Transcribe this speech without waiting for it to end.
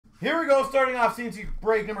Here we go, starting off CNC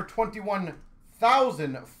break number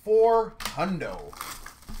 21,000 for Hundo.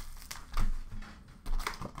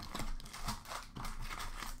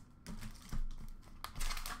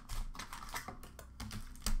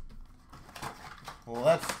 Well,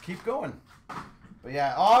 let's keep going. But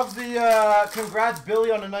yeah, off the congrats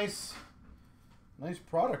Billy on a nice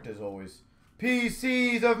product as always.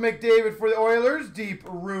 PCs of McDavid for the Oilers, Deep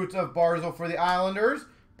Roots of Barzal for the Islanders,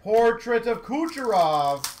 Portrait of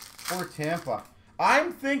Kucherov for Tampa.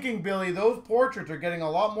 I'm thinking, Billy, those portraits are getting a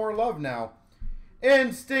lot more love now.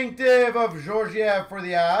 Instinctive of Georgiev for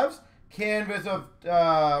the Avs, Canvas of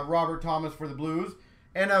Robert Thomas for the Blues,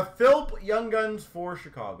 and a Philp Young Guns for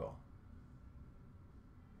Chicago.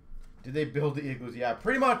 Did they build the Igloos? Yeah,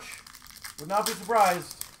 pretty much. Would not be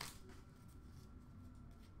surprised.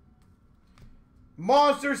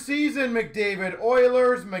 Monster Season McDavid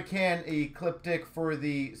Oilers, McCann Ecliptic for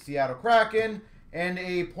the Seattle Kraken, and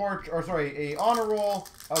a honor roll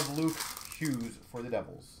of Luke Hughes for the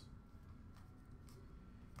Devils.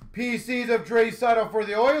 PCs of Draisaitl for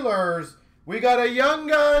the Oilers. We got a Young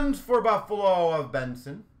Guns for Buffalo of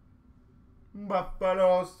Benson.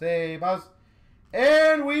 Buffalo Sabres.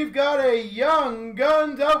 And we've got a Young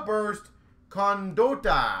Guns Outburst,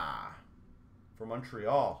 Condota for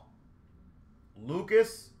Montreal.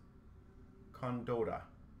 Lucas Condota.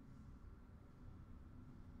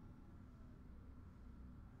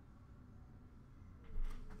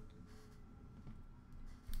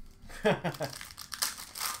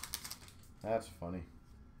 That's funny.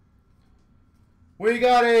 We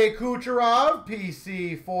got a Kucherov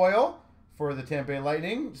PC foil for the Tampa Bay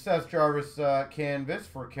Lightning, Seth Jarvis canvas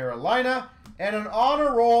for Carolina, and an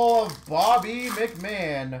honor roll of Bobby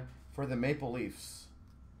McMahon for the Maple Leafs.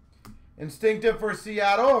 Instinctive for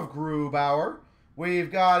Seattle of Grubauer.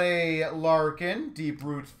 We've got a Larkin, Deep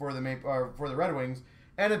Roots for the Red Wings,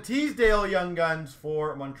 and a Teasdale Young Guns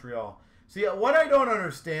for Montreal. See, what I don't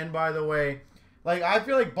understand, by the way, like I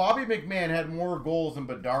feel like Bobby McMahon had more goals than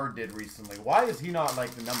Bedard did recently. Why is he not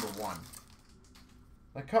like the #1?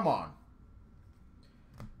 Like, come on.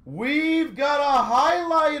 We've got a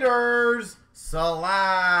Highlighters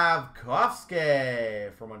Slavkovsky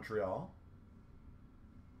for Montreal.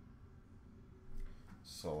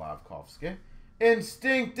 Slavkovsky.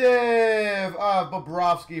 Instinctive of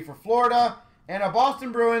Bobrovsky for Florida. And a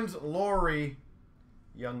Boston Bruins Laurie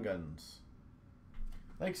Young Guns.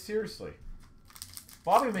 Like, seriously.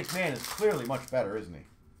 Bobby McMahon is clearly much better, isn't he?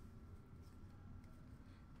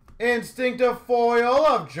 Instinctive foil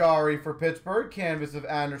of Jari for Pittsburgh. Canvas of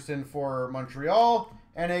Anderson for Montreal.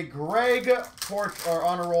 And a Greg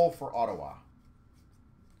honor roll for Ottawa.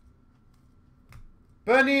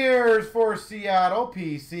 Beniers for Seattle.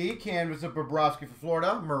 PC. Canvas of Bobrovsky for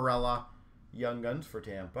Florida. Morella Young Guns for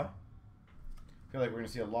Tampa. I feel like we're going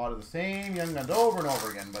to see a lot of the same Young Guns over and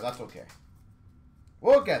over again, but that's okay.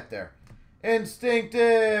 We'll get there.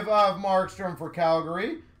 Instinctive of Markstrom for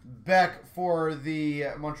Calgary. Beck for the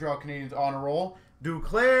Montreal Canadiens honor roll.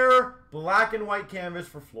 Duclair, black and white canvas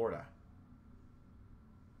for Florida.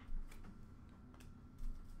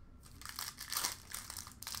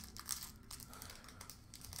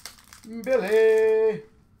 Billy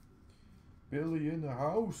in the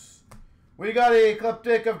house. We got a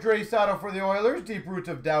Ecliptic of Draisaitl for the Oilers. Deep Roots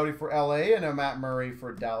of Doughty for LA. And a Matt Murray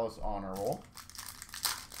for Dallas honor roll.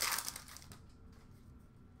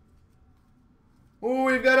 Ooh,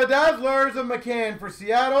 we've got a Dazzlers of McCann for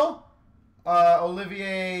Seattle.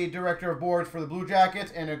 Olivier, Director of Boards for the Blue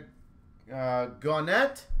Jackets. And a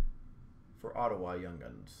Gaunet for Ottawa Young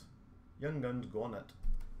Guns. Young Guns Gaunet.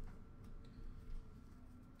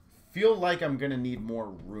 Feel like I'm going to need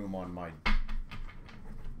more room on my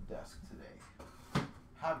desk today.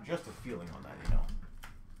 Have just a feeling on that, you know.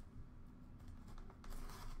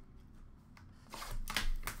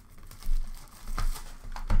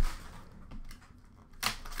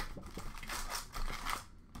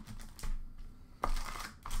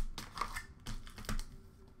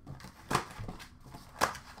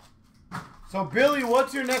 So, Billy,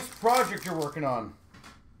 what's your next project you're working on?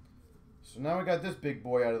 So now we got this big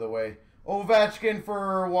boy out of the way. Ovechkin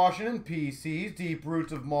for Washington, PCs. Deep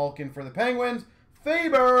Roots of Malkin for the Penguins.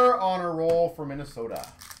 Faber honor roll for Minnesota.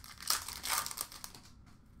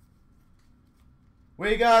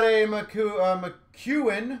 We got a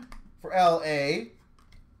McEwen for LA.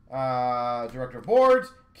 Director of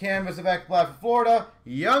Boards. Canvas of Ekblad for Florida.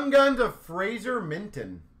 Young Guns of Fraser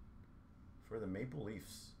Minton for the Maple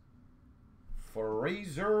Leafs.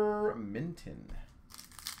 Fraser Minton.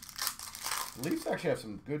 The Leafs actually have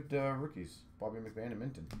some good rookies. Bobby McMahon and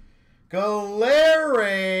Minton.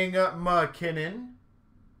 Glaring McKinnon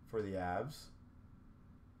for the Avs.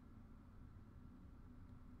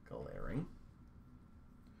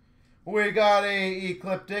 We got a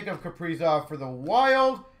Ecliptic of Kaprizov for the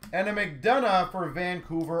Wild, and a McDonough for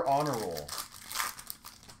Vancouver Honor Roll.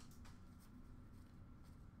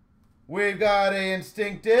 We've got a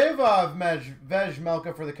Instinctive of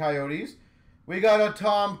Vejmelka for the Coyotes. We got a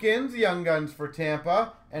Tompkins, Young Guns for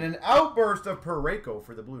Tampa, and an Outburst of Parayko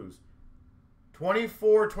for the Blues.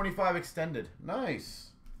 24-25 extended. Nice.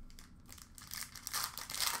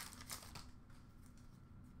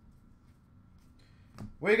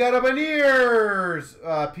 We got a Beniers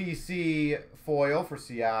PC foil for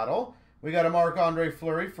Seattle. We got a Marc-Andre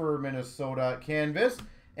Fleury for Minnesota Canvas.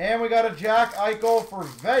 And we got a Jack Eichel for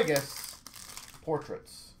Vegas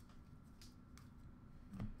Portraits.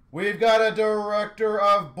 We've got a Director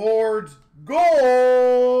of Boards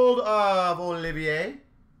Gold of Olivier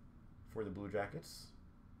for the Blue Jackets.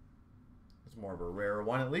 It's more of a rare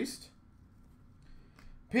one at least.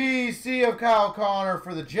 PC of Kyle Connor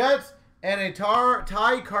for the Jets. And a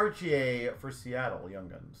Ty Cartier for Seattle Young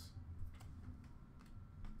Guns.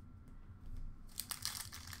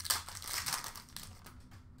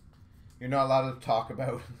 You're not allowed to talk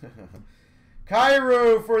about.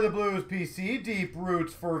 Kyrou for the Blues PC. Deep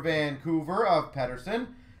Roots for Vancouver of Pettersson.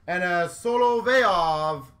 And a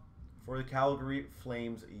Solovyov for the Calgary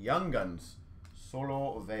Flames Young Guns.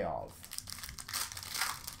 Solovyov.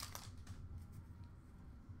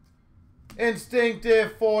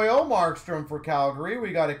 Instinctive foil, Markstrom for Calgary.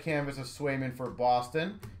 We got a canvas of Swayman for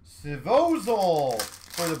Boston. Svozil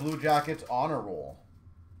for the Blue Jackets Honor Roll.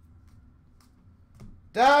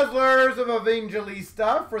 Dazzlers of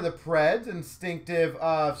Evangelista for the Preds. Instinctive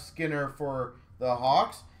of Skinner for the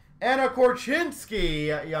Hawks. And a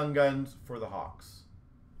Korchinski Young Guns for the Hawks.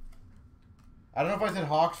 I don't know if I said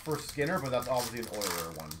Hawks for Skinner, but that's obviously an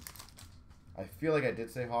Oiler one. I feel like I did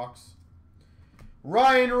say Hawks.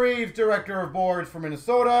 Ryan Reeves, Director of Boards for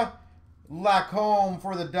Minnesota. Lacombe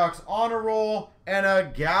for the Ducks Honor Roll. And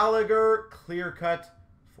a Gallagher Clear Cut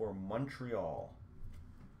for Montreal.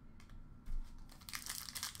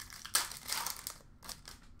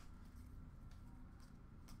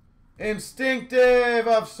 Instinctive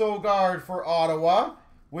of Sogard for Ottawa.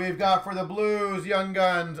 We've got for the Blues Young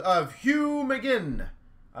Guns of Hugh McGinn.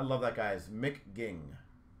 I love that guy's McGing.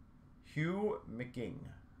 Hugh McGing.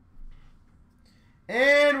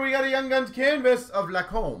 And we got a Young Guns canvas of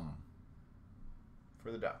Lacombe for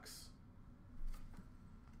the Ducks.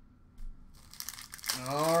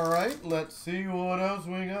 All right, let's see what else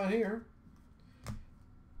we got here.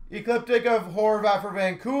 Ecliptic of Horvat for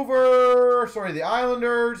Vancouver. Sorry, the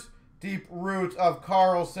Islanders. Deep Roots of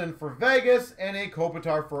Carlson for Vegas. And a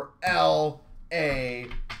Kopitar for L.A.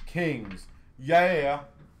 Kings. Yeah.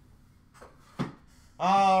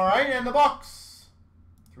 All right, and the box.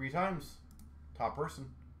 3 times. Top person.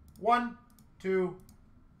 1, 2,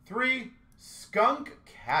 3. Skunk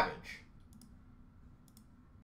Cabbage.